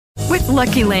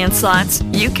Lucky Land Slots,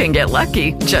 you can get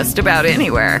lucky just about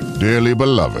anywhere. Dearly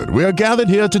beloved, we are gathered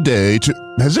here today to...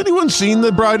 Has anyone seen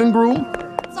the bride and groom?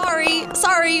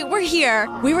 Sorry, we're here.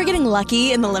 We were getting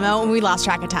lucky in the limo and we lost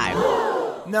track of time.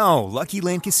 No, Lucky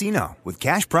Land Casino, with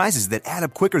cash prizes that add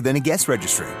up quicker than a guest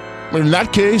registry. In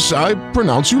that case, I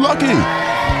pronounce you lucky.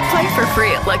 Play for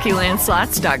free at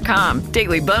LuckyLandSlots.com.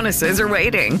 Daily bonuses are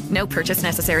waiting. No purchase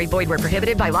necessary. Void where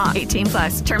prohibited by law.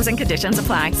 18+. Terms and conditions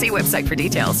apply. See website for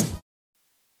details.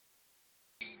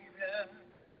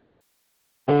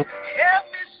 Help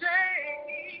me sing.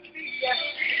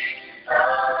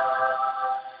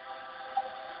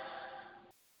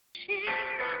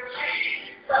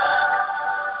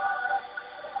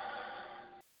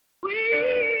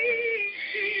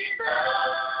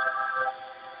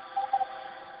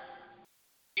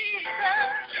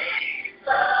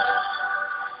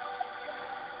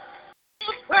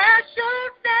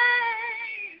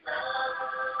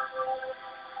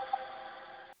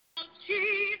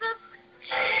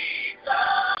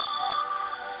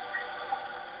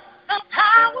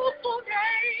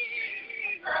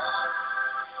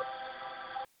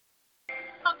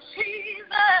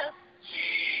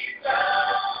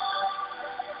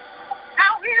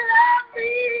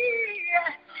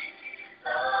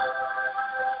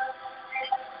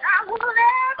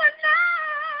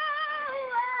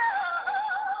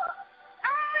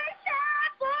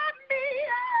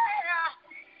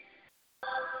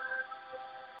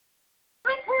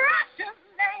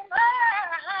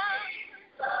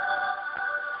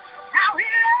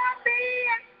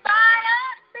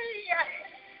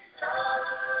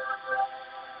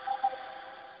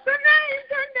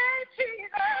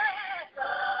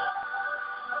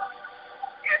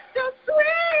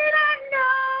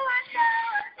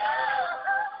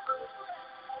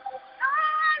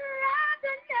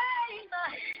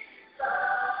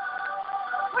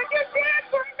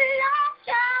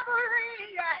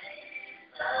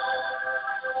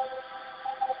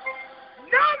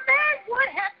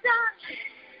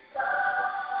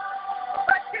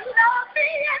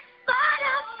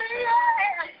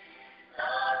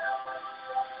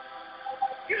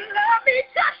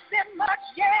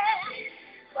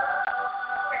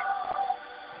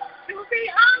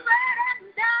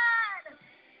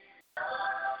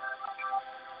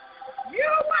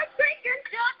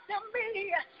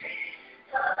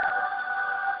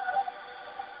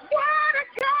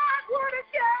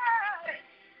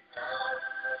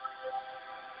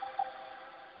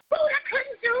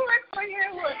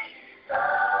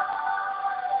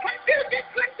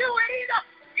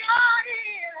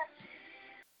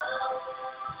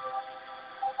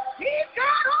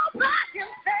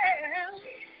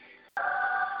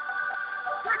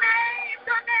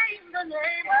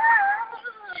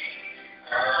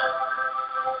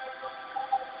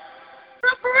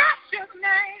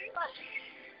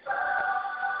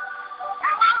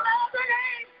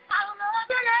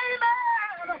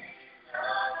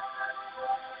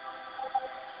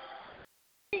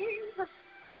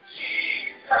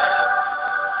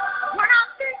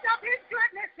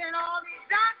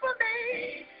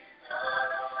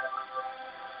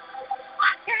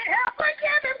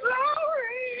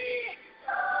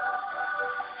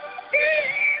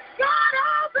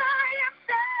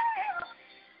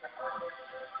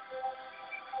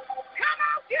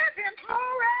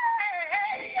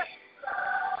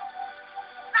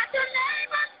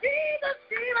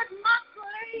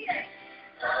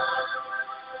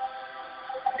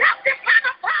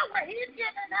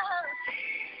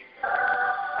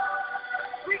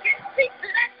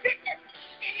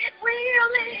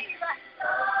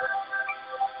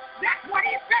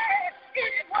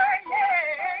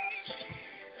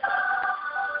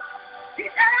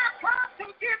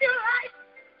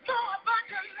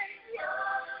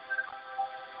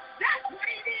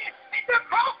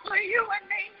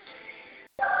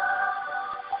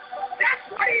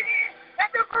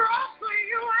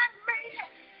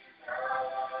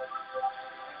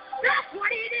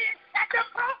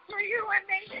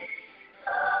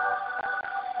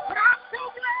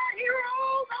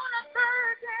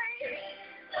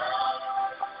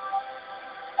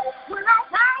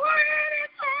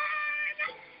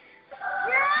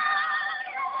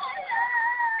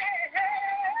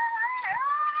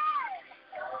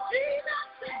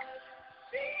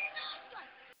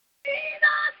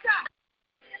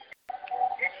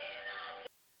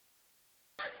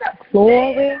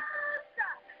 Glory,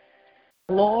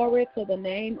 Glory to the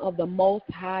name of the Most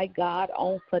High God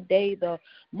on today, the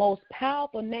most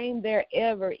powerful name there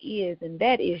ever is, and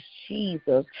that is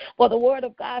Jesus. For the word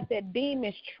of God said,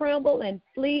 demons tremble and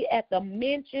flee at the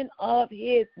mention of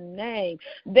his name.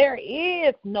 There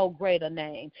is no greater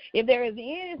name. If there is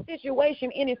any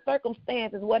situation, any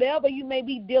circumstances, whatever you may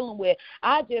be dealing with,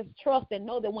 I just trust and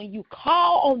know that when you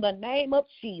call on the name of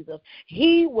Jesus,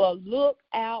 he will look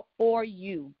out for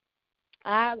you.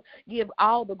 I give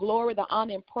all the glory, the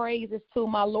honor, and praises to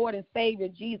my Lord and Savior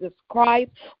Jesus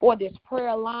Christ for this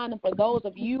prayer line, and for those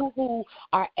of you who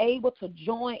are able to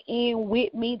join in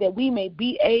with me, that we may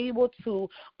be able to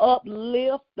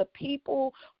uplift the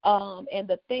people and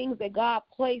the things that God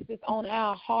places on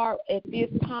our heart at this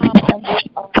time on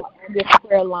this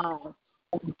prayer line.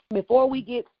 Before we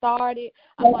get started,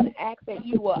 I'm going to ask that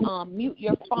you will mute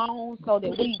your phone so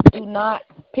that we do not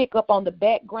pick up on the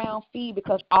background feed,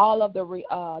 because all of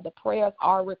the prayers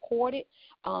are recorded,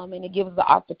 and it gives us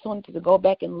the opportunity to go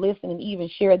back and listen and even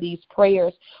share these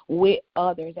prayers with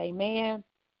others. Amen.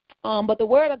 But the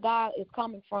word of God is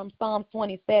coming from Psalm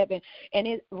 27, and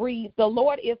it reads, "The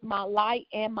Lord is my light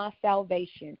and my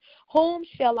salvation. Whom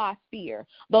shall I fear?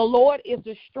 The Lord is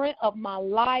the strength of my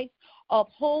life. Of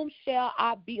whom shall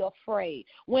I be afraid?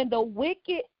 When the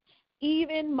wicked,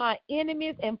 even my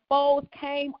enemies and foes,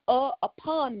 came up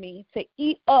upon me to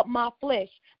eat up my flesh,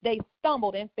 they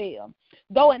stumbled and fell.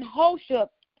 Though an host should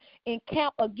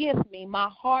encamp against me, my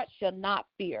heart shall not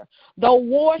fear. Though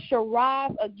war shall rise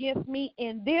against me,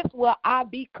 in this will I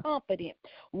be confident.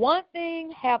 One thing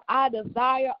have I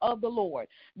desire of the Lord,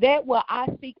 that will I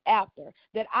seek after,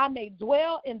 that I may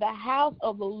dwell in the house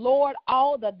of the Lord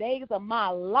all the days of my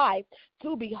life,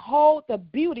 to behold the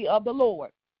beauty of the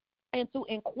Lord, and to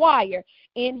inquire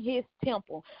in his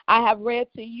temple." I have read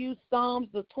to you Psalms,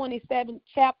 the 27th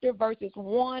chapter, verses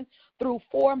 1 through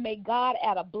 4. May God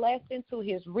add a blessing to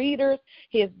his readers,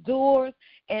 his doers,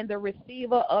 and the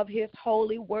receiver of his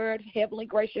holy word. Heavenly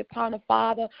gracious eternal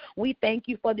Father, we thank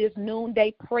you for this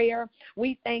noonday prayer.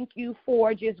 We thank you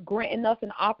for just granting us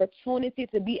an opportunity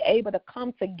to be able to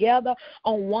come together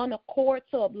on one accord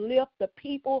to uplift the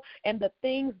people and the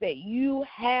things that you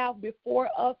have before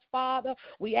us, Father.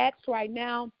 We ask right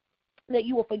now that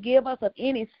you will forgive us of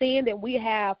any sin that we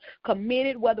have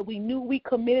committed, whether we knew we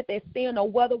committed that sin or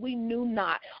whether we knew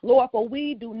not. Lord, for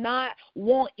we do not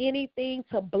want anything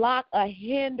to block or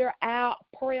hinder our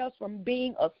prayers from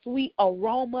being a sweet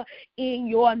aroma in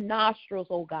your nostrils,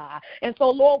 oh God. And so,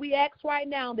 Lord, we ask right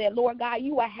now that, Lord God,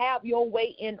 you will have your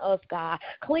way in us, God.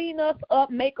 Clean us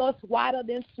up, make us whiter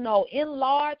than snow.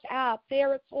 Enlarge our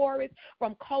territories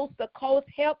from coast to coast.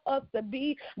 Help us to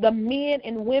be the men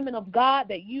and women of God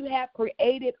that you have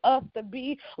created us to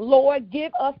be. Lord,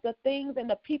 give us the things and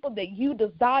the people that you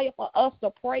desire for us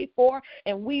to pray for,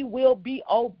 and we will be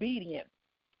obedient.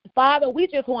 Father, we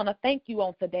just want to thank you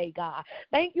on today, God.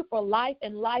 Thank you for life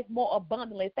and life more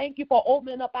abundantly. Thank you for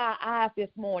opening up our eyes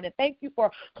this morning. Thank you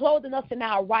for clothing us in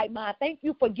our right mind. Thank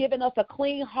you for giving us a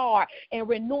clean heart and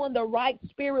renewing the right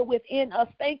spirit within us.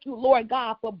 Thank you, Lord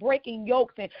God, for breaking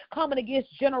yokes and coming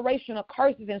against generational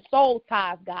curses and soul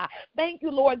ties, God. Thank you,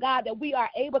 Lord God, that we are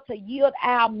able to yield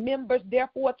our members,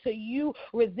 therefore, to you.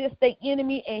 Resist the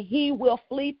enemy, and he will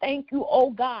flee. Thank you,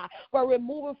 oh God, for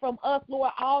removing from us,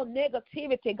 Lord, all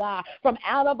negativity, God, from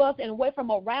out of us and away from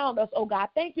around us, oh God.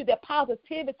 Thank you that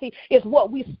positivity is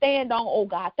what we stand on, oh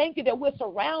God. Thank you that we're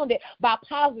surrounded by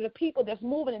positive people that's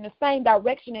moving in the same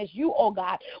direction as you, oh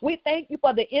God. We thank you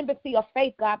for the embassy of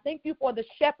faith, God. Thank you for the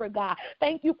shepherd, God.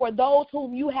 Thank you for those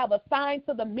whom you have assigned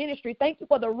to the ministry. Thank you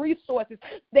for the resources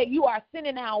that you are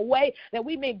sending our way, that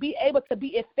we may be able to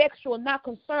be effectual, not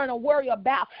concerned or worry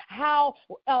about how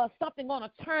something going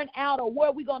to turn out or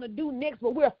what we're going to do next,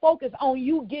 but we're focused on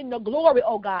you getting the glory,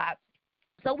 oh God.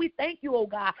 So we thank you, oh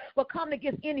God, for coming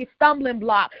against any stumbling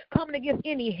block, coming against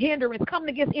any hindrance, coming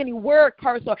against any word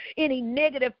curse or any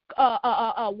negative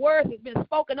words that's been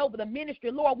spoken over the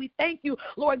ministry. Lord, we thank you,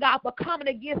 Lord God, for coming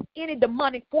against any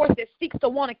demonic force that seeks to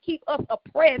want to keep us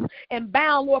oppressed and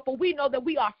bound, Lord, for we know that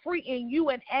we are free in you,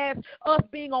 and as us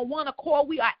being on one accord,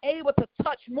 we are able to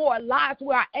touch more lives.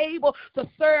 We are able to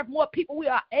serve more people. We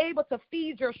are able to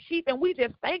feed your sheep, and we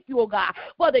just thank you, oh God,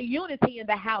 for the unity in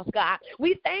the house, God.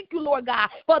 We thank you, Lord God,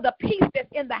 for the peace that's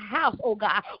in the house, oh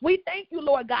God. We thank you,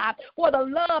 Lord God, for the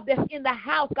love that's in the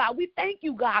house, God. We thank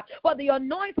you, God, for the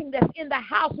anointing that's in the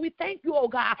house. We thank you, oh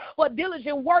God, for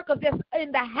diligent workers that's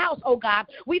in the house, oh God.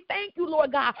 We thank you,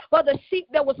 Lord God, for the sheep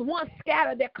that was once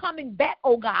scattered. They're coming back,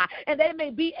 oh God, and they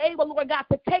may be able, Lord God,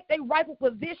 to take their rightful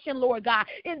position, Lord God,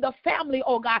 in the family,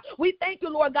 oh God. We thank you,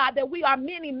 Lord God, that we are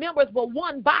many members but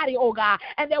one body, oh God,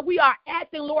 and that we are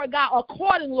acting, Lord God,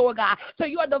 according, Lord God, to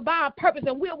your divine purpose.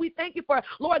 And we thank you for,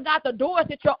 Lord God, the doors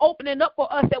that you're opening up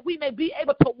for us that we may be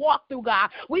able to walk through, God.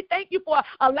 We thank you for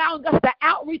allowing us to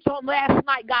outreach on last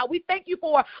night, God. We thank you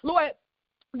for, Lord,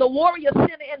 the Warrior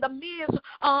Center and the men's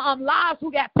lives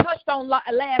who got touched on last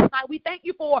night. We thank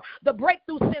you for the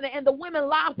Breakthrough Center and the women's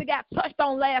lives that got touched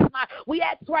on last night. We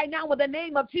ask right now in the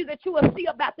name of Jesus that you will see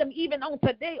about them even on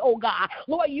today, oh God.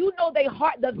 Lord, you know their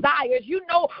heart desires. You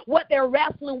know what they're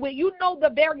wrestling with. You know the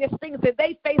various things that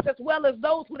they face as well as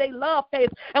those who they love face.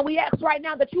 And we ask right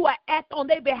now that you will act on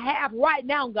their behalf right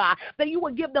now, God, that you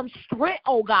will give them strength,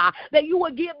 oh God, that you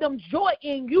will give them joy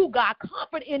in you, God,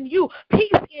 comfort in you,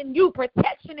 peace in you,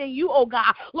 protection in you, oh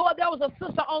God. Lord, there was a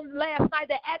sister on last night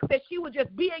that asked that she would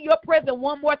just be in your presence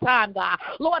one more time, God.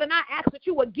 Lord, and I ask that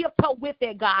you would gift her with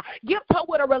it, God. Gift her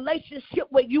with a relationship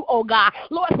with you, oh God.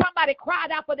 Lord, somebody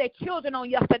cried out for their children on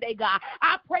yesterday, God.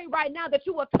 I pray right now that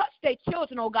you will touch their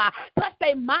children, oh God. Touch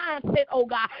their mindset, oh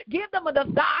God. Give them a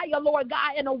desire, Lord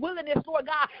God, and a willingness, Lord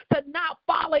God, to not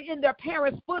follow in their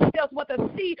parents' footsteps, but to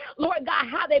see, Lord God,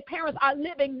 how their parents are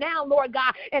living now, Lord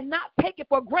God, and not take it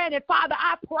for granted. Father,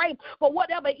 I pray for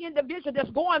whatever individual that's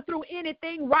going through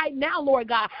anything right now, Lord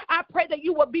God. I pray that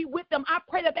you will be with them. I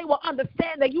pray that they will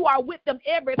understand that you are with them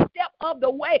every step of the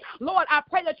way. Lord, I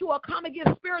pray that you will come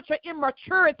against spiritual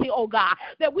immaturity, oh God,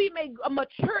 that we may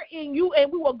mature in you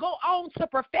and we will go on to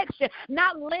perfection,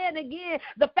 not laying again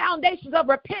the foundations of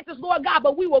repentance, Lord God,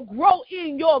 but we will grow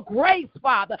in your grace,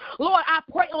 Father. Lord, I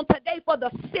pray on today for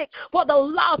the sick, for the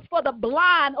lost, for the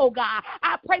blind, oh God.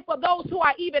 I pray for those who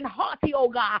are even haughty, oh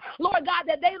God. Lord God,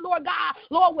 that they, Lord God,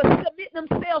 Lord, will submit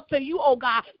themselves to you, oh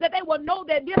God, that they will know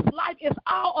that this life is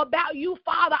all about you,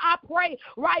 Father. I pray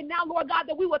right now, Lord God,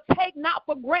 that we will take not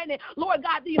for granted, Lord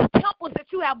God, these temples that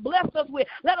you have blessed us with.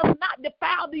 Let us not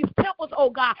defile these temples, oh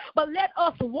God, but let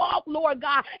us walk, Lord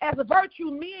God, as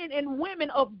virtue men and women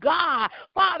of God.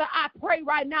 Father, I pray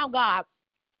right now, God,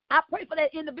 I pray for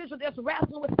that individual that's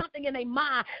wrestling with something in their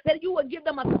mind, that you will give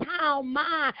them a sound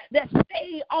mind that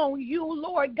stay on you,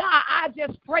 Lord God. I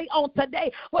just pray on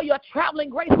today for your traveling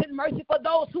grace and mercy for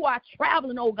those who are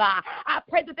traveling, oh God. I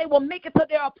pray that they will make it to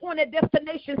their appointed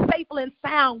destination safely and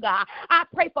sound, God. I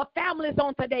pray for families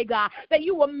on today, God, that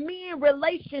you will mend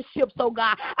relationships, oh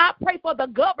God. I pray for the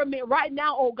government right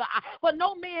now, oh God, for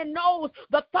no man knows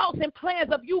the thoughts and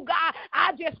plans of you, God.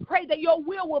 I just pray that your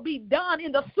will be done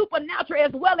in the supernatural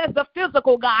as well as the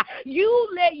physical, God. You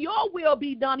let your will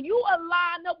be done. You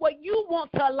align up what you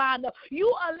want to align up. You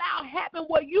allow happen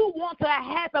what you want to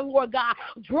happen, Lord God.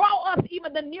 Draw us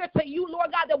even the near to you,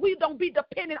 Lord God, that we don't be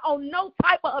dependent on no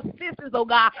type of assistance, oh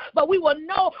God, but we will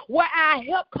know where our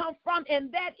help comes from,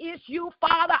 and that is you,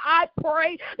 Father. I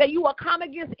pray that you will come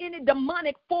against any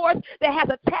demonic force that has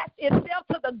attached itself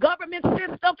to the government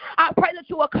system. I pray that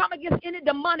you will come against any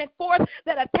demonic force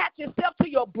that attaches itself to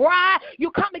your bride.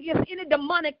 You come against any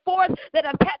demonic force that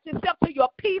attaches itself to your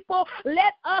people.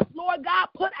 Let us, Lord God,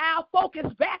 put our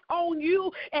focus back on you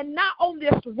and not on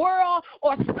this world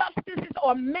or substances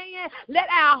or man. Let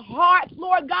our hearts,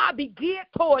 Lord God, be geared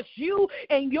towards you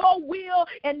and your will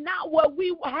and not what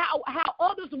how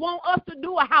others want us to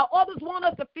do or how others want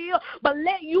us to feel, but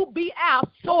let you be our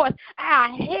source, our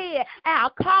head, our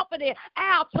confidence,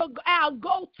 our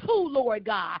go-to, Lord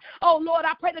God. Oh, Lord,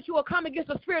 I pray that you will come against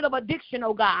the spirit of addiction,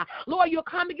 oh God. Lord, you'll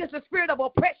come against the spirit of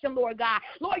oppression, Lord God.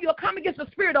 Lord, you'll come against the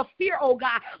spirit of fear, oh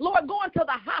God. Lord, going to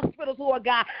the hospitals, Lord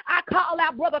God. I call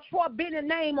out Brother Troy Bennett's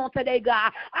name on today,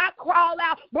 God. I call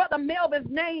out Brother Melvin's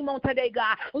name on today,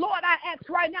 God. Lord, I ask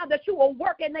right now that you will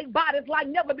work in their bodies like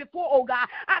never before, oh God.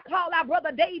 I call out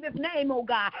Brother David's name, oh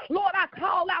God. Lord, I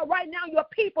call out right now your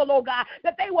people, oh God,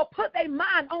 that they will put their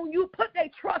mind on you, put their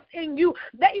trust in you.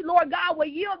 They, Lord God, will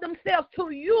yield themselves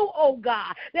to you, oh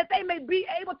God, that they may be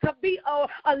able to be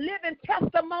a living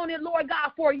testimony, Lord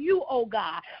God, for you, oh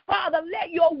God. Father,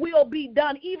 let your will be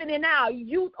done even in our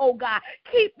youth, oh God.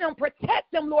 Keep them,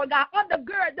 protect them, Lord God.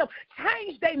 Undergird them.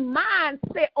 Change their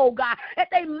mindset, oh God, that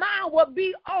their mind will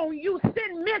be on you.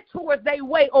 Send mentors their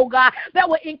way, oh God, that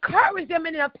will encourage them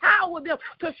and empower them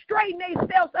to straighten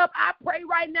themselves up. I pray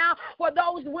right now for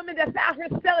those women that's out here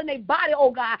selling their body,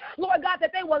 oh God. Lord God,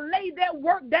 that they will lay their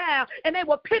work down and they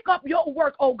will pick up your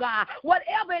work, oh God.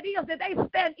 Whatever it is that they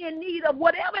stand in need of,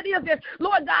 whatever it is that,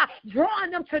 Lord God, draw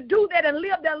drawing them to do that and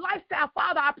live their lifestyle,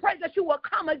 Father, I pray that you will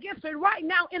come against it right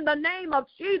now in the name of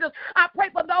Jesus. I pray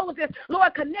for those that,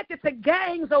 Lord, connected to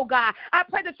gangs, oh God. I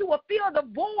pray that you will fill the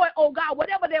void, oh God,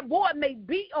 whatever that void may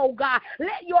be, oh God.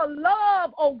 Let your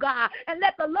love, oh God, and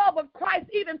let the love of Christ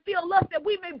even fill us that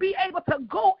we may be able to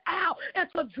go out and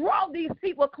to draw these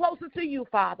people closer to you,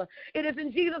 Father. It is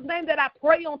in Jesus' name that I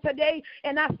pray on today,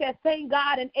 and I said thank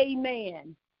God and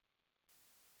amen.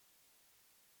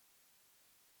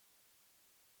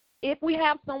 If we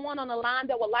have someone on the line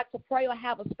that would like to pray or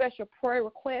have a special prayer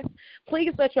request,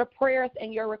 please let your prayers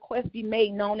and your requests be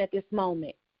made known at this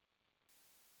moment.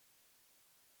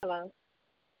 Hello.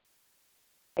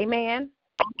 Amen.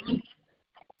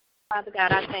 Father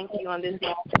God, I thank you on this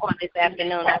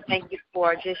afternoon. I thank you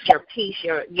for just your peace,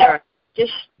 your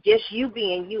just you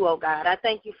being you, oh God. I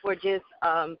thank you for just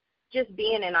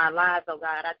being in our lives, oh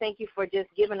God. I thank you for just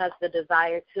giving us the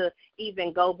desire to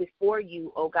even go before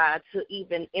you, oh God, to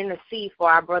even intercede for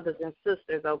our brothers and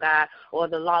sisters, oh God, or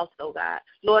the lost, oh God.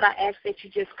 Lord, I ask that you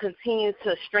just continue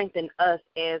to strengthen us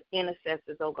as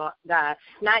intercessors, oh God,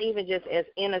 not even just as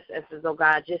intercessors, oh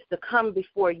God, just to come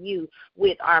before you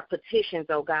with our petitions,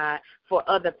 oh God, for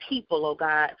other people, oh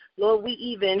God. Lord,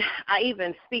 I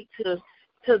even speak to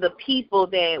the people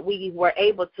that we were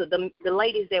able to, the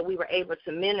ladies that we were able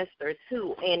to minister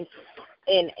to, and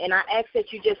I ask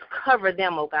that you just cover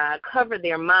them, oh God, cover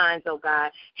their minds, oh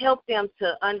God, help them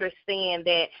to understand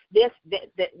that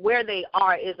that where they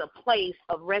are is a place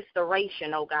of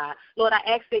restoration, oh God. Lord, I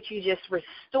ask that you just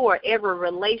restore every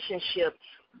relationship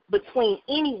between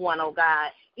anyone, oh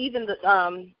God, even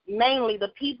mainly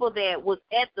the people that was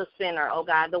at the center, oh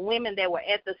God, the women that were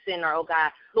at the center, oh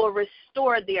God. Lord,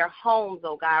 restore their homes,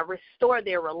 oh God, restore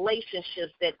their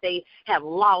relationships that they have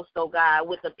lost, oh God,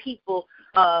 with the people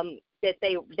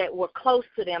that were close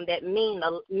to them, that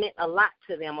meant a lot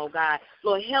to them, oh God.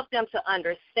 Lord, help them to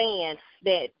understand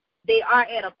that they are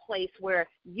at a place where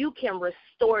you can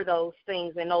restore those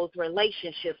things and those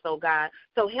relationships, oh God.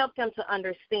 So help them to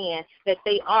understand that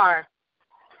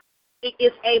it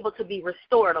is able to be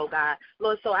restored, oh God.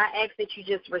 Lord, so I ask that you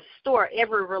just restore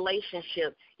every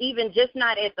relationship, even just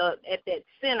not at that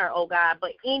center, oh God,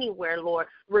 but anywhere, Lord.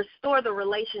 Restore the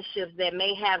relationships that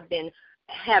may have been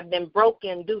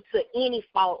broken due to any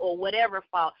fault or whatever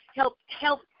fault.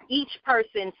 Help each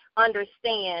person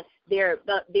understand their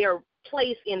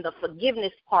place in the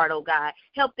forgiveness part, oh God.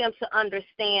 Help them to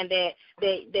understand that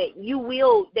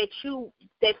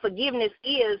forgiveness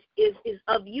is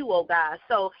of you, oh God.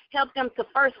 So help them to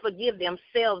first forgive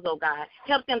themselves, oh God.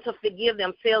 Help them to forgive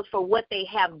themselves for what they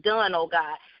have done, oh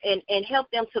God. And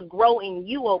help them to grow in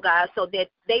you, oh God, so that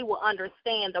they will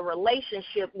understand the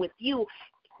relationship with you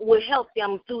will help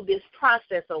them through this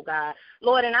process, oh God.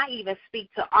 Lord, and I even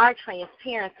speak to our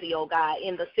transparency, oh God,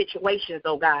 in the situations,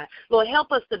 oh God. Lord,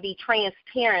 help us to be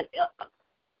transparent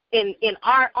in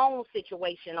our own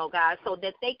situation, oh God, so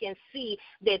that they can see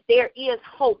that there is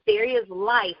hope, there is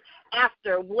life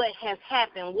after what has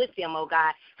happened with them, oh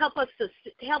God. Help us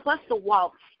to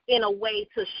walk in a way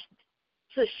to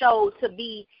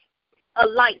be a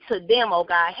light to them, oh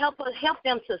God. Help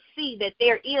them to see that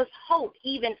there is hope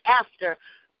even after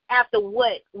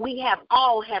what we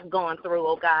all have gone through,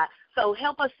 oh God. So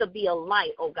help us to be a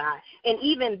light, oh God. And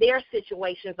even their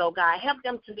situations, oh God, help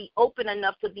them to be open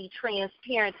enough to be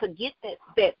transparent, to get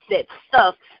that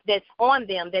stuff that's on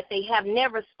them that they have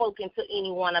never spoken to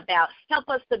anyone about. Help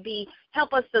us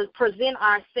to present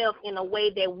ourselves in a way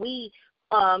that we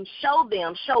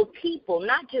show people,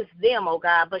 not just them, oh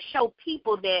God, but show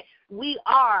people that we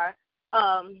are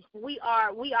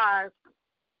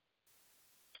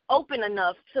open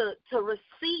enough to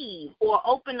receive, or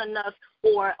open enough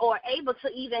or able to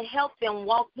even help them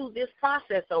walk through this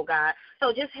process, oh God.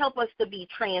 So just help us to be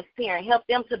transparent. Help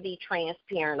them to be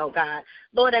transparent, oh God.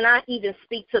 Lord, and I even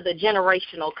speak to the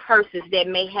generational curses that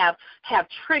may have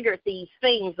triggered these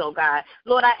things, oh God.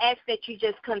 Lord, I ask that you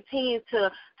just continue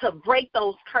to break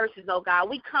those curses, oh God.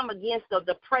 We come against the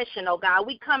depression, oh God.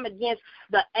 We come against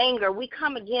the anger. We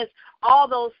come against all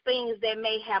those things that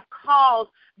may have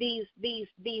caused these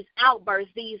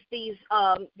outbursts, these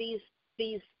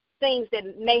things that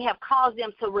may have caused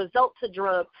them to resort to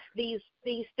drugs, these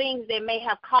things that may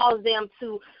have caused them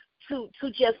to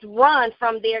just run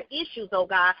from their issues, oh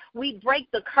God. We break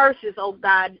the curses, oh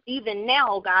God, even now,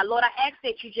 oh God. Lord, I ask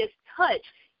that you just touch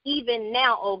even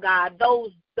now, oh God,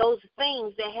 those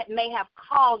things that may have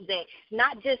caused that,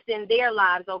 not just in their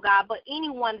lives, oh God, but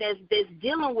anyone that's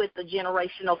dealing with the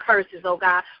generational curses, oh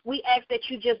God. We ask that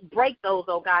you just break those,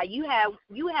 oh God. You have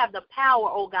the power,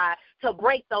 oh God, to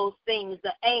break those things,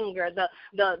 the anger, the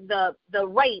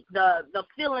rape, the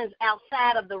feelings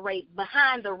outside of the rape,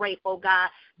 behind the rape, oh God.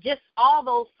 Just all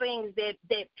those things that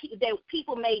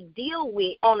people may deal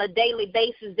with on a daily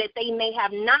basis that they may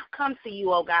have not come to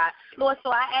you, oh God. Lord, so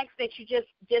I ask that you just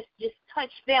touch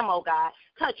them, oh God.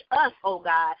 Touch us, oh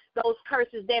God. Those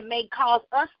curses that may cause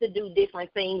us to do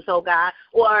different things, oh God,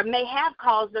 or may have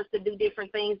caused us to do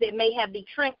different things that may have been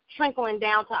trickling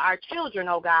down to our children,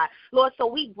 oh God. Lord, so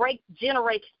we break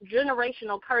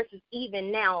generational curses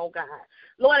even now, oh God.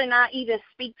 Lord, and I even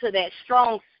speak to that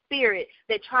strong spirit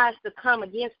that tries to come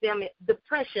against them,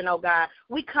 depression, oh God.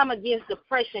 We come against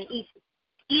depression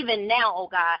even now, oh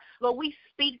God. Lord, we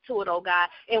speak to it, oh God,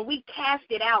 and we cast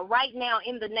it out right now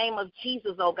in the name of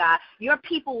Jesus, oh God. Your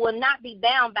people will not be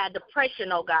bound by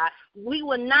depression, oh God. We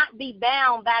will not be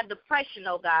bound by depression,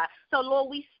 oh God. So, Lord,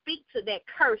 we speak to that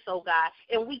curse, oh God,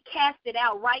 and we cast it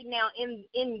out right now in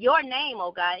your name,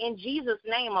 oh God, in Jesus'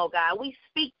 name, oh God. We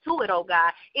speak to it, oh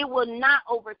God. It will not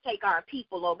overtake our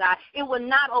people, oh God. It will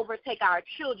not overtake our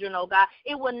children, oh God.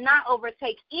 It will not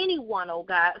overtake anyone, oh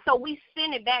God. So we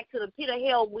send it back to the pit of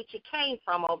hell which it came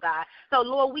from, oh God. So,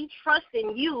 Lord, we trust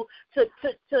in you to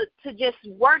just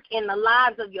work in the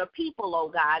lives of your people, oh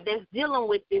God, that's dealing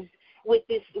with this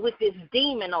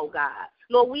demon, oh God.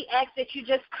 Lord, we ask that you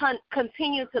just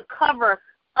continue to cover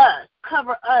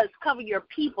your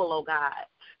people, oh God,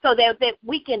 so that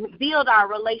we can build our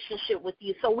relationship with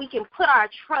you, so we can put our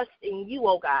trust in you,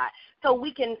 oh God, so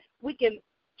we can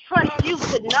trust you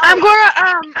to know.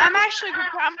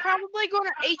 I'm probably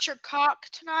gonna eat your cock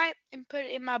tonight and put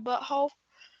it in my butthole.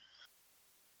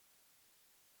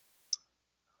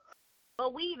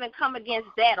 But we even come against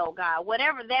that, oh God.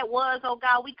 Whatever that was, oh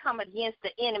God, we come against the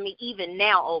enemy even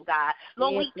now, oh God.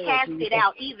 Lord, yes, we cast it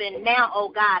out even now, oh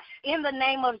God, in the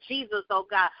name of Jesus, oh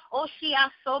God. Oh,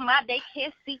 shiaso, made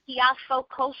kesikiaso,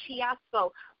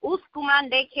 koshiaso.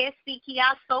 Uskumande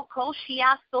kesikiaso,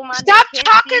 koshiaso, made. Stop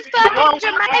talking fucking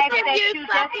Jamaican, you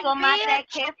fucking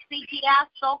bitch.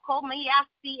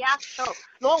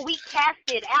 Lord, we cast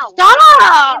it out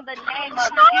right in the name of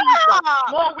Jesus.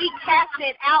 Lord, we cast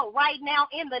it out right now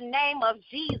in the name of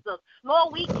Jesus.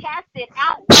 Lord, we cast it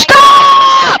out right now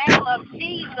in the name of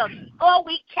Jesus. Lord,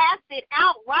 we cast it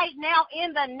out right now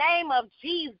in the name of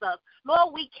Jesus.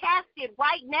 Lord, we cast it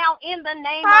right now in the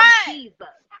name of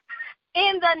Jesus.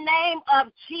 In the name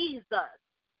of Jesus.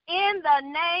 In the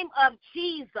name of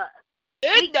Jesus.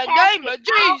 In the name of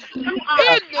Jesus. In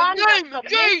the name of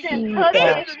Jesus.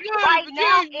 Right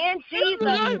now in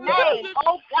Jesus' name.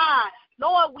 Oh God.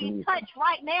 Lord, we touch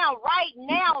right now,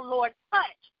 Lord,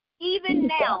 touch. Even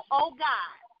now, oh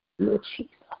God.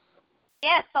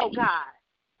 Yes, oh God.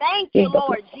 Thank you,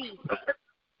 Lord Jesus.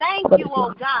 Thank you,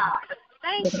 oh God.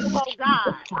 Thank you, oh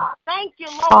God. Thank you,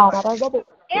 Lord.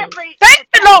 Thank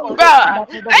you, Lord God.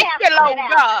 Thank you, Lord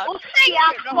God.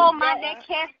 Uskumande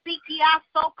kesi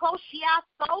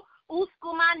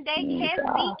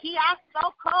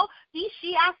kiasoko,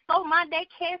 ishiaso mande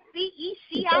kesi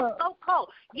ishiasoko.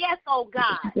 Yes, oh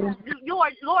God.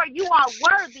 Lord, you are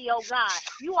worthy, oh God.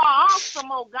 You are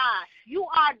awesome, oh God. You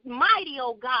are mighty,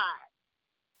 oh God.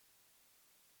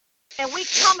 And we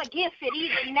come against it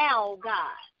even now, oh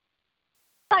God.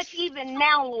 Touch even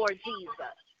now, Lord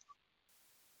Jesus.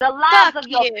 The lives of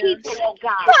your people, oh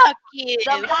God. Fuck you.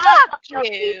 The lives of your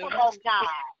people, oh God.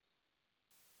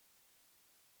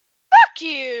 Fuck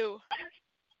you.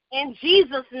 In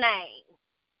Jesus' name.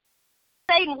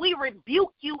 Satan, we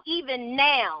rebuke you even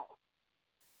now.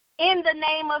 In the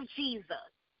name of Jesus.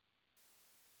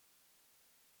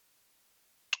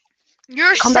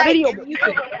 You're Satan.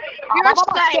 You're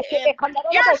Satan.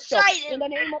 You're Satan. In the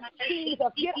name of Jesus,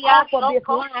 get off of this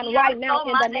line right now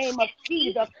in the name of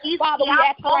Jesus. Father, we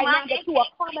ask right now that you will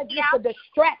come against the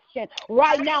distraction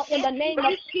right now in the name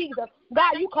of Jesus.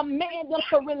 God, you command them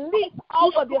to release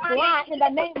off of this line in the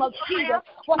name of Jesus.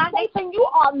 For Satan, you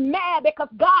are mad because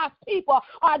God's people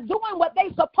are doing what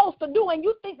they're supposed to do, and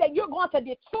you think that you're going to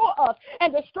detour us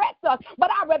and distract us. But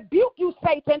I rebuke you,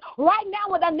 Satan, right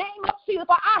now in the name of Jesus,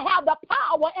 for I have the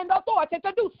power and the authority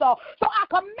to do so. So I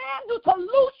command you to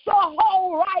loose your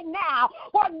hold right now,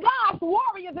 for God's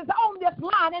warriors is on this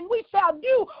line, and we shall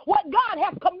do what God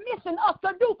has commissioned us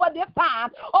to do for this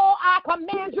time. Oh, I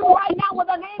command you right now in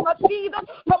the name of Jesus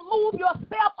to move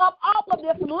yourself up off of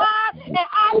this line, and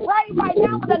I pray right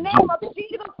now in the name of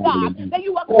Jesus, God, that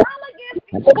you will come against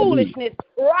this foolishness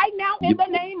right now in the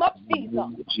name of Jesus.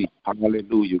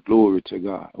 Hallelujah. Glory to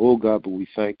God. Oh, God, but we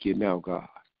thank you now, God.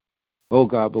 Oh,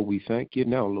 God, but we thank you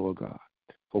now, Lord God.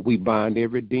 For we bind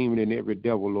every demon and every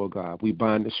devil, Lord God. We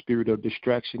bind the spirit of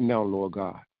distraction now, Lord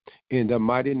God. In the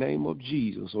mighty name of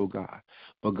Jesus, oh God.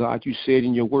 But God, you said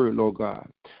in your word, Lord God,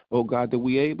 oh God, that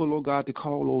we able, Lord God, to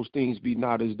call those things be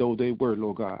not as though they were,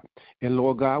 Lord God. And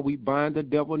Lord God, we bind the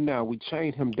devil now. We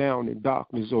chain him down in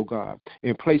darkness, oh God,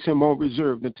 and place him on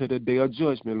reserve until the day of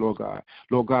judgment, Lord God.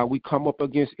 Lord God, we come up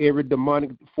against every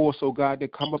demonic force, oh God,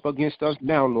 that come up against us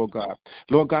now, Lord God.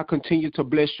 Lord God, continue to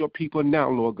bless your people now,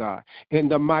 Lord God. In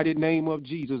the mighty name of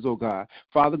Jesus, oh God.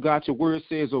 Father God, your word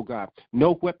says, oh God,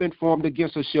 no weapon formed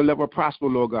against us shall ever prosper,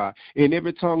 Lord God. And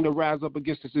every tongue that rise up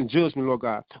against us in judgment, Lord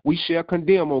God, we shall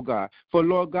condemn, oh God. For,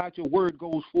 Lord God, your word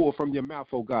goes forth from your mouth,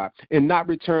 oh God, and not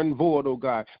return void, oh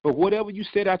God. But whatever you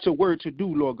set out your word to do,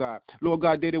 Lord God,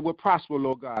 that it will prosper,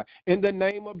 Lord God. In the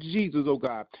name of Jesus, oh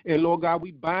God. And, Lord God,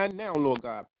 we bind now, Lord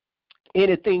God,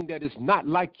 anything that is not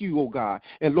like you, oh God.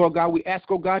 And Lord God, we ask,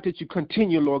 oh God, that you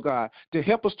continue, Lord God, to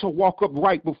help us to walk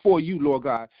upright before you, Lord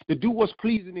God, to do what's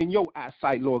pleasing in your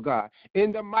eyesight, Lord God.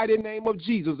 In the mighty name of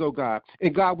Jesus, oh God.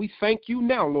 And God, we thank you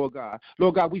now, Lord God.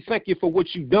 Lord God, we thank you for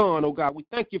what you've done, oh God. We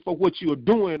thank you for what you are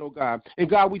doing, oh God. And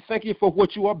God, we thank you for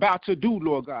what you are about to do,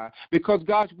 Lord God. Because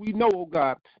God, we know, oh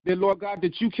God, that, Lord God,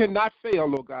 that you cannot fail,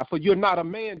 Lord God. For you're not a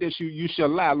man that you shall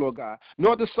lie, Lord God,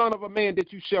 nor the son of a man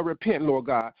that you shall repent, Lord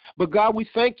God. But God, we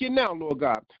thank you now, Lord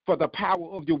God, for the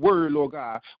power of your word, Lord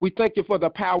God. We thank you for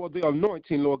the power of the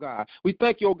anointing, Lord God. We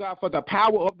thank you, oh God, for the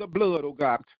power of the blood, oh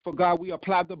God. For God, we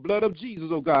apply the blood of Jesus,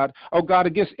 oh God,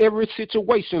 against every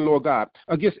situation, Lord God,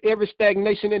 against every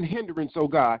stagnation and hindrance, oh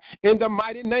God, in the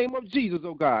mighty name of Jesus,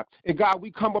 oh God. And God,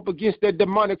 we come up against that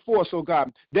demonic force, oh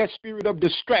God, that spirit of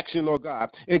distraction, oh God.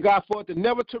 And God, for it to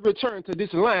never to return to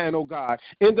this line, oh God,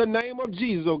 in the name of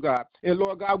Jesus, oh God. And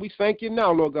Lord God, we thank you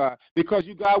now, Lord God, because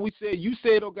you, God, you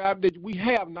said, oh God, that we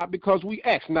have not because we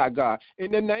ask not, God.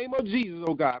 In the name of Jesus,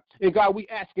 oh God. And God, we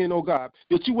asking, oh God,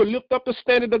 that you will lift up the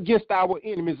standard against our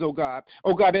enemies, oh God.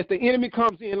 Oh God, as the enemy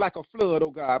comes in like a flood,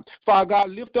 oh God. Father God,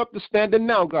 lift up the standard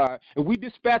now, God. And we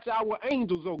dispatch our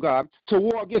angels, oh God, to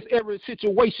war against every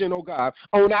situation, oh God,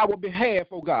 on our behalf,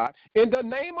 oh God. In the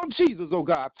name of Jesus, oh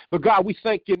God. But God, we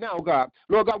thank you now, God.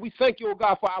 Lord God, we thank you, oh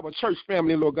God, for our church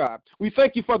family, Lord God. We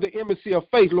thank you for the embassy of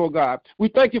faith, Lord God. We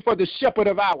thank you for the shepherd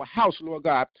of our house, Lord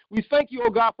God. We thank you, oh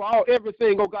God, for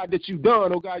everything, oh God, that you've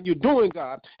done, oh God, and you're doing,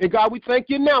 God. And God, we thank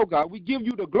you now, God. We give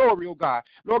you the glory, oh God.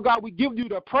 Lord God, we give you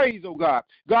the praise, oh God.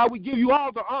 God, we give you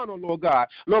all the honor, Lord God.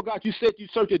 Lord God, you said you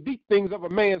search the deep things of a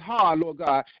man's heart, Lord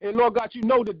God. And Lord God, you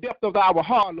know the depth of our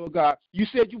heart, Lord God. You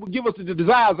said you would give us the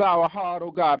desires of our heart,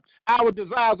 oh God. Our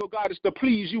desires, oh God, is to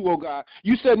please you, oh God.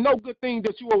 You said no good thing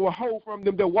that you will withhold from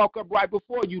them that walk upright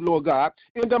before you, Lord God.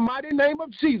 In the mighty name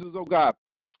of Jesus, oh God.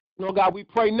 Lord God, we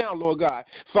pray now, Lord God,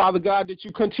 Father God, that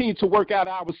you continue to work out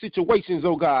our situations,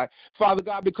 oh God. Father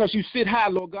God, because you sit high,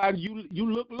 Lord God, you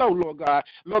look low, Lord God.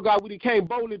 Lord God, we came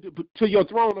boldly to your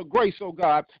throne of grace, oh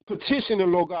God,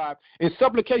 petitioning, Lord God, in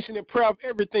supplication and prayer of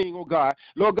everything, oh God.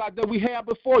 Lord God, that we have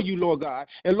before you, Lord God.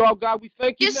 And Lord God, we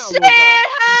thank you now, Lord God.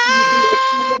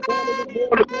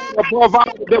 Above all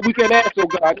that we can ask, oh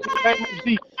God. In the name of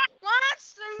Jesus.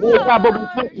 Oh God, but we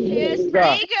thank you,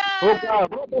 God. Oh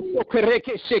God, Roboso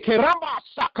Kereke Shekerama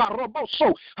Saka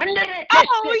Roboso.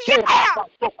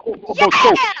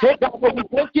 Oh God, but we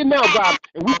thank you now, God.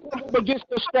 And we come up against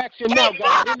distraction now,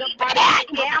 God. In the mighty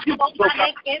name of Jesus, oh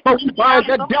God. So we bind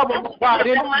the devil, God,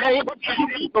 in the name of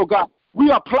Jesus, oh God.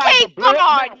 We apply the blood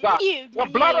now, God. The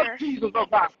blood of Jesus, oh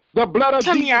God. The blood of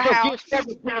Jesus against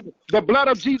every devil. The blood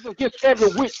of Jesus against every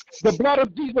witch. The blood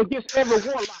of Jesus against every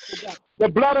warlock, oh God. The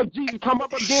blood of Jesus come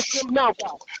up against them now,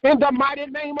 God. In the mighty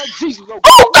name of Jesus, oh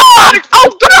God. Oh God!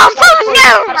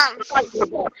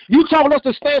 You told us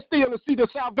to stand still and see the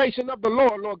salvation of the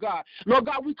Lord, Lord God. Lord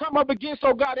God, we come up against,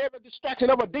 oh God, every distraction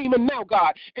of a demon now,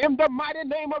 God. In the mighty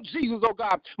name of Jesus, oh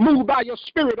God. Move by your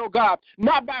spirit, oh God.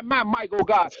 Not by my might, oh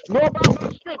God. Nor by my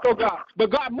strength, oh God.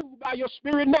 But God, move by your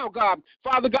spirit now, God.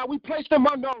 Father God, we place them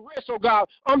under arrest, oh God.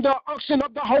 Under unction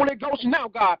of the Holy Ghost now,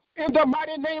 God. In the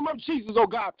mighty name of Jesus, oh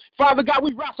God. Father God,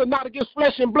 we wrestle not against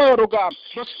flesh and blood, oh God.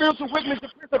 But spiritual wickedness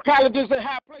and principalities in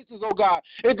high places, oh God.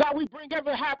 And God, we bring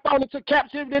every high thought into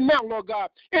captivity now, Lord God.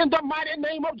 In the mighty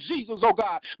name of Jesus, oh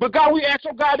God. But God, we ask,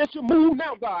 oh God, that you move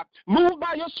now, God. Move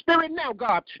by your spirit now,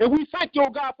 God. And we thank you,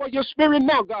 oh God, for your spirit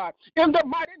now, God. In the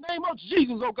mighty name of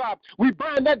Jesus, oh God. We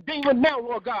bind that demon now,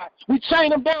 Lord God. We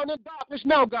chain him down in darkness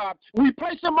now, God. We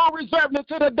place him on reserve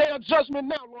until the day of judgment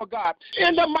now, Lord God.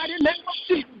 In the mighty name of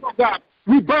Jesus, oh God.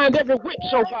 We bind every witch,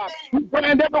 oh God. We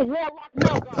bind every warlock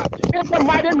now, God. In the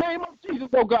mighty name of Jesus. Jesus,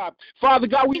 oh God. Father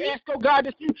God, we ask, oh God,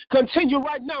 that you continue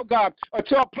right now, God,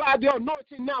 to apply the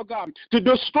anointing now, God, to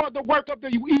destroy the work of the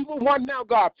evil one now,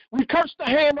 God. We curse the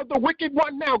hand of the wicked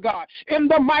one now, God, in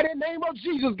the mighty name of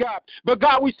Jesus, God. But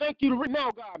God, we thank you right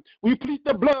now, God. We plead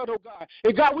the blood, oh God.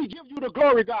 And God, we give you the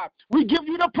glory, God. We give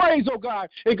you the praise, oh God.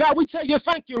 And God, we tell you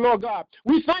thank you, Lord God.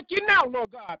 We thank you now,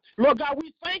 Lord God. Lord God,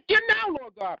 we thank you now,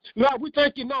 Lord God. Lord, we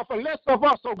thank you now for less of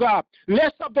us, oh God.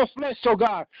 Less of the flesh, oh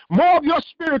God. More of your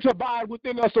spirit to abide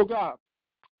within us, oh God.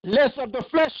 Less of the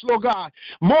flesh, Lord God.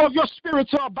 More of your spirit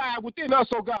to abide within us,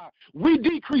 oh God. We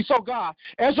decrease, oh God,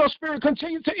 as your spirit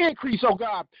continues to increase, oh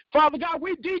God. Father God,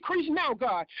 we decrease now,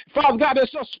 God. Father God,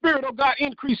 as your spirit, oh God,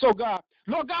 increase, oh God.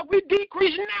 Lord God, we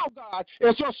decrease now, God,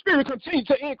 as your spirit continues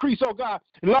to increase, oh God.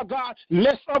 Lord God,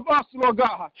 less of us, Lord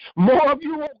God. More of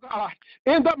you, oh God.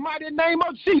 In the mighty name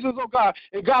of Jesus, oh God.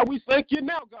 And God, we thank you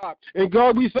now, God. And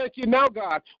God, we thank you now,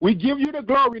 God. We give you the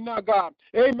glory now, God.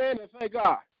 Amen and thank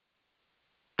God.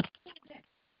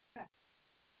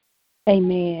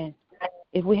 Amen.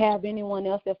 If we have anyone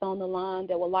else that's on the line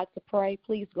that would like to pray,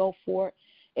 please go for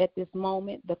it at this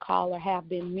moment. The caller have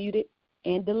been muted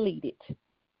and deleted.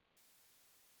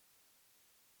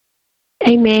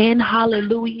 Amen.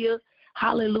 Hallelujah.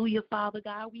 Hallelujah, Father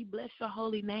God. We bless your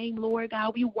holy name, Lord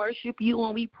God. We worship you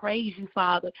and we praise you,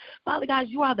 Father. Father God,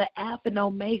 you are the Alpha and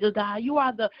Omega, God. You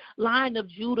are the Lion of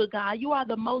Judah, God. You are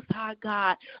the Most High,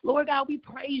 God. Lord God, we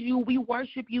praise you. We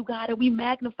worship you, God, and we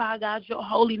magnify, God, your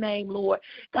holy name, Lord.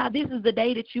 God, this is the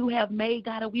day that you have made,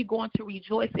 God, and we're going to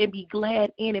rejoice and be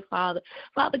glad in it, Father.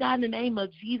 Father God, in the name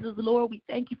of Jesus, Lord, we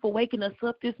thank you for waking us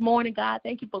up this morning, God.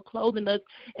 Thank you for clothing us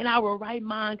in our right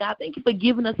mind, God. Thank you for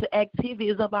giving us the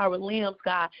activities of our limbs,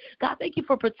 God. God, thank you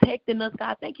for protecting us,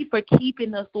 God. Thank you for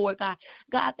keeping us, Lord God.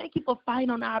 God, thank you for fighting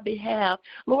on our behalf.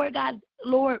 Lord God,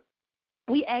 Lord,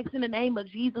 we ask in the name of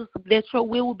Jesus that your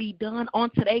will be done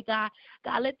on today, God.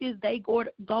 God, let this day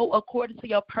go according to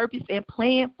your purpose and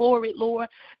plan for it, Lord.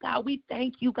 God, we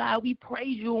thank you, God. We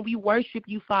praise you and we worship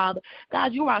you, Father.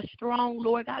 God, you are strong,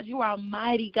 Lord. God, you are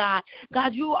mighty, God.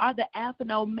 God, you are the Alpha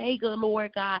and Omega,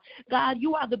 Lord God. God,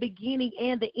 you are the beginning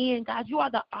and the end. God, you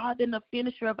are the author and the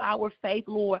finisher of our faith,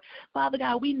 Lord. Father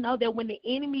God, we know that when the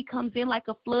enemy comes in like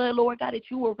a flood, Lord God, that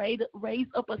you will raise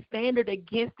up a standard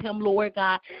against him, Lord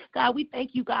God. God, we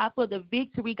thank you, God, for the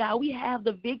victory, God. We have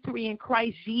the victory in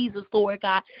Christ Jesus, Lord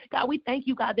God. God, we thank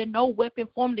you, God, that no weapon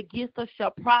formed against us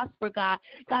shall prosper, God.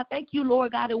 God, thank you,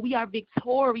 Lord God, that we are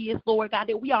victorious, Lord God,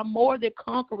 that we are more than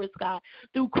conquerors, God,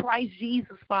 through Christ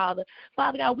Jesus, Father.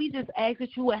 Father God, we just ask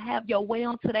that you will have your way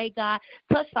on today, God.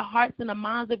 Touch the hearts and the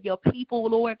minds of your people,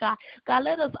 Lord God. God,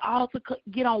 let us all to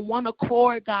get on one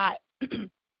accord, God.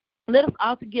 Let us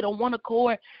all to get on one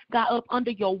accord, God, up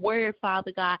under your word,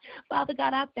 Father God. Father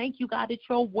God, I thank you, God, that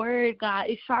your word, God,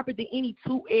 is sharper than any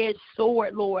two-edged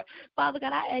sword, Lord. Father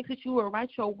God, I ask that you will write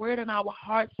your word in our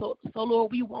hearts so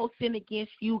Lord, we won't sin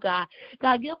against you, God.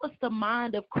 God, give us the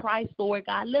mind of Christ, Lord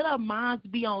God. Let our minds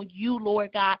be on you, Lord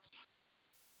God.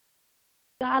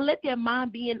 God, let that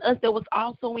mind be in us that was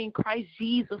also in Christ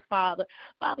Jesus, Father.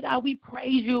 Father God, we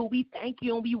praise you, we thank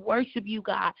you, and we worship you,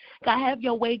 God. God, have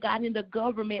your way, God, in the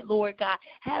government, Lord God.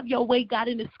 Have your way, God,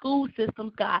 in the school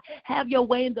systems, God. Have your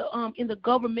way in the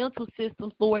governmental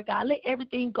systems, Lord God. Let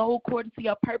everything go according to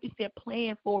your purpose and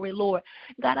plan for it, Lord.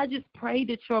 God, I just pray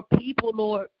that your people,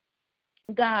 Lord,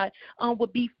 God,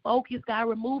 would be focused, God.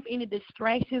 Remove any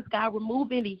distractions, God.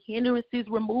 Remove any hindrances.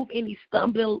 Remove any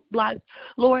stumbling blocks,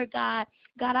 Lord God.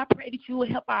 God, I pray that you will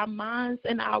help our minds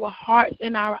and our hearts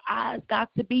and our eyes, God,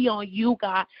 to be on you,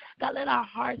 God. God, let our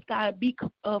hearts, God, be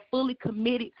fully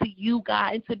committed to you,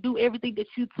 God, and to do everything that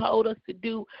you told us to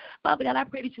do. Father God, I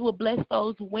pray that you will bless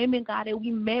those women, God, that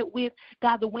we met with,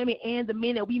 God, the women and the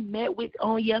men that we met with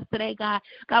on yesterday, God.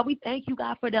 God, we thank you,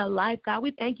 God, for their life, God.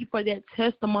 We thank you for their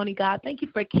testimony, God. Thank you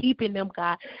for keeping them,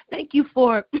 God. Thank you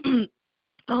for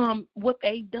what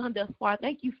they've done thus far.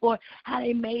 Thank you for how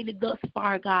they made it thus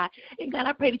far, God. And God,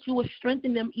 I pray that you will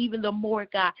strengthen them even the more,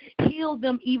 God. Heal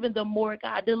them even the more,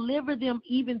 God. Deliver them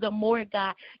even the more,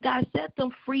 God. God, set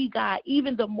them free, God,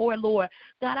 even the more, Lord.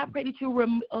 God, I pray that you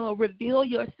reveal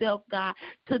yourself, God,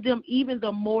 to them even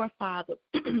the more, Father.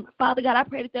 Father God, I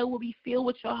pray that they will be filled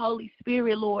with your Holy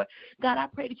Spirit, Lord. God, I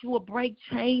pray that you will break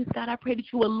chains. God, I pray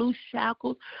that you will loose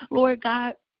shackles, Lord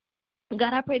God.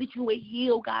 God, I pray that you will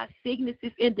heal, God,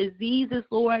 sicknesses and diseases,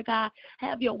 Lord God.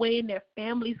 Have your way in their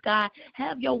families, God.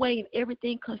 Have your way in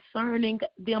everything concerning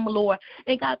them, Lord.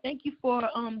 And God, thank you for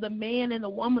the man and the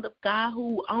woman of God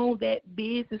who own that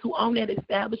business, who own that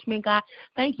establishment, God.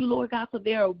 Thank you, Lord God, for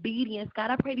their obedience.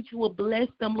 God, I pray that you will bless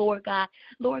them, Lord God.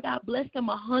 Lord God, bless them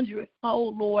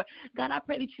 100-fold, Lord. God, I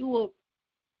pray that you will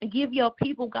give your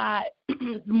people, God,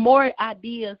 more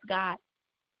ideas, God.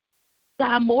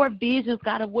 God, more visions,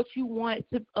 God, of what you want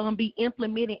to be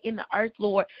implemented in the earth,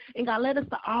 Lord. And God, let us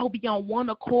all be on one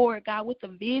accord, God, with the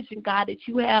vision, God, that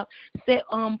you have set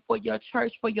for your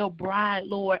church, for your bride,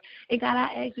 Lord. And God,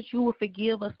 I ask that you will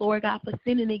forgive us, Lord, God, for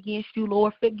sinning against you,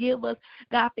 Lord. Forgive us,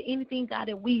 God, for anything, God,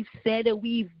 that we've said, that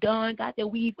we've done, God, that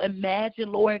we've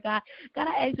imagined, Lord, God. God,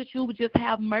 I ask that you would just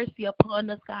have mercy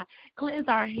upon us, God. Cleanse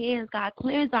our hands, God.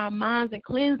 Cleanse our minds and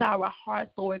cleanse our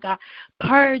hearts, Lord, God.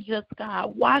 Purge us,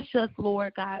 God. Wash us, Lord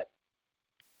God.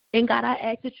 And God, I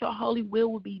ask that your holy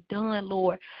will be done,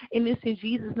 Lord. And it's in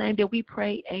Jesus' name that we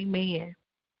pray. Amen.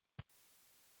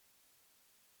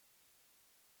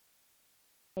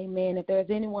 Amen. If there's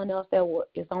anyone else that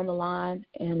is on the line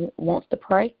and wants to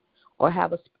pray or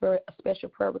have a special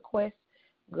prayer request,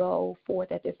 go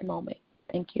forth at this moment.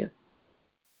 Thank you.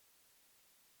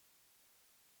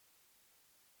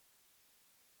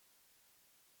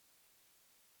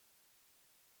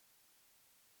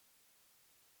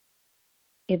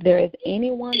 If there is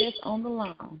anyone that's on the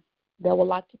line that would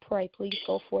like to pray, please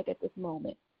go forth at this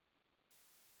moment.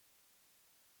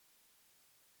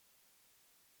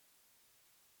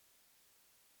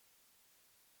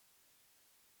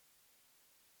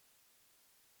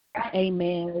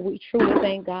 Amen. We truly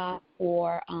thank God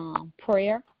for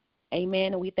prayer.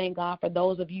 Amen. And we thank God for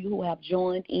those of you who have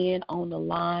joined in on the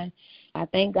line. I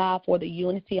thank God for the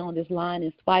unity on this line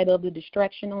in spite of the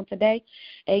distraction on today.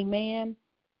 Amen.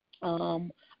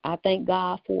 I thank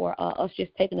God for us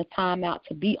just taking the time out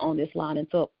to be on this line and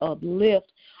to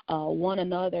uplift one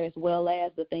another, as well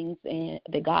as the things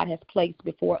that God has placed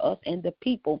before us and the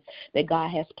people that God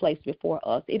has placed before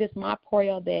us. It is my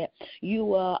prayer that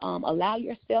you allow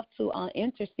yourself to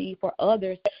intercede for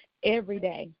others every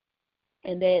day,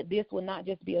 and that this will not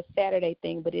just be a Saturday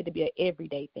thing, but it'll be an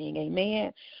everyday thing.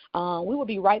 Amen. We will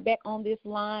be right back on this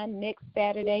line next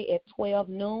Saturday at 12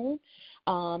 noon.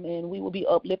 And we will be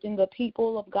uplifting the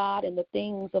people of God and the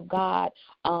things of God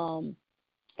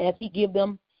as He give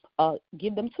them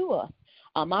to us.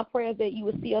 My prayer is that you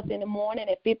will see us in the morning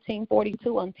at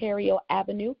 1542 Ontario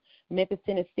Avenue, Memphis,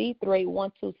 Tennessee,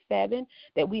 38127,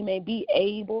 that we may be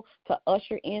able to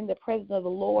usher in the presence of the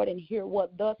Lord and hear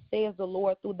what thus says the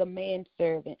Lord through the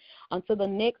manservant. Until the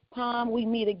next time we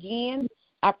meet again,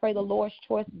 I pray the Lord's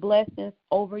choice blessings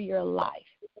over your life.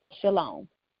 Shalom.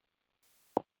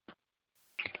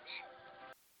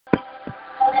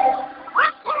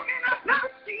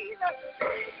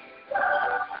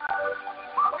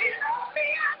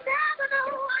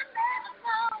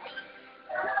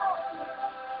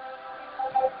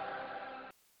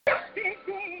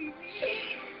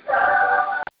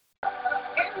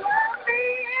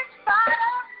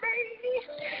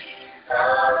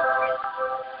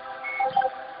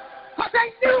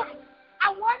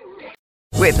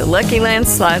 With the Lucky Land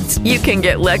Slots, you can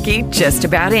get lucky just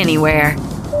about anywhere.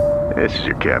 This is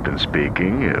your captain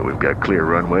speaking. We've got clear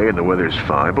runway and the weather's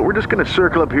fine, but we're just going to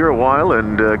circle up here a while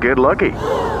and get lucky.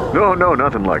 No,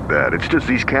 nothing like that. It's just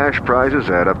these cash prizes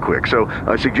add up quick. So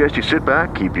I suggest you sit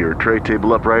back, keep your tray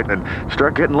table upright, and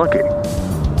start getting lucky.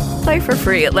 Play for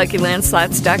free at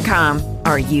LuckyLandSlots.com.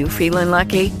 Are you feeling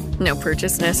lucky? No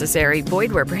purchase necessary.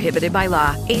 Void where prohibited by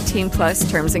law. 18+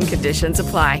 terms and conditions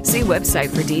apply. See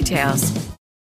website for details.